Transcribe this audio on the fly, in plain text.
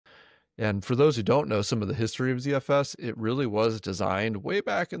And for those who don't know some of the history of ZFS, it really was designed way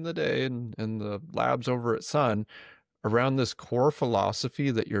back in the day in the labs over at Sun around this core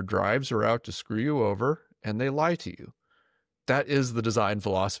philosophy that your drives are out to screw you over and they lie to you. That is the design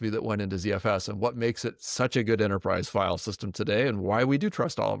philosophy that went into ZFS and what makes it such a good enterprise file system today and why we do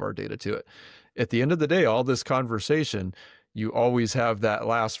trust all of our data to it. At the end of the day, all this conversation, you always have that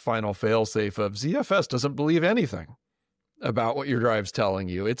last final failsafe of ZFS doesn't believe anything about what your drive's telling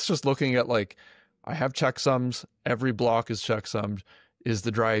you. It's just looking at like, I have checksums, every block is checksummed. Is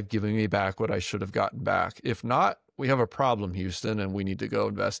the drive giving me back what I should have gotten back? If not, we have a problem, Houston, and we need to go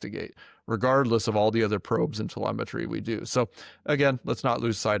investigate, regardless of all the other probes and telemetry we do. So again, let's not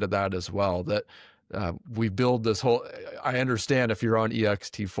lose sight of that as well, that we build this whole, I understand if you're on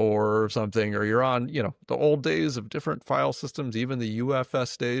ext4 or something, or you're on, you know, the old days of different file systems, even the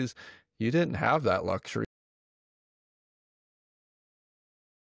UFS days, you didn't have that luxury.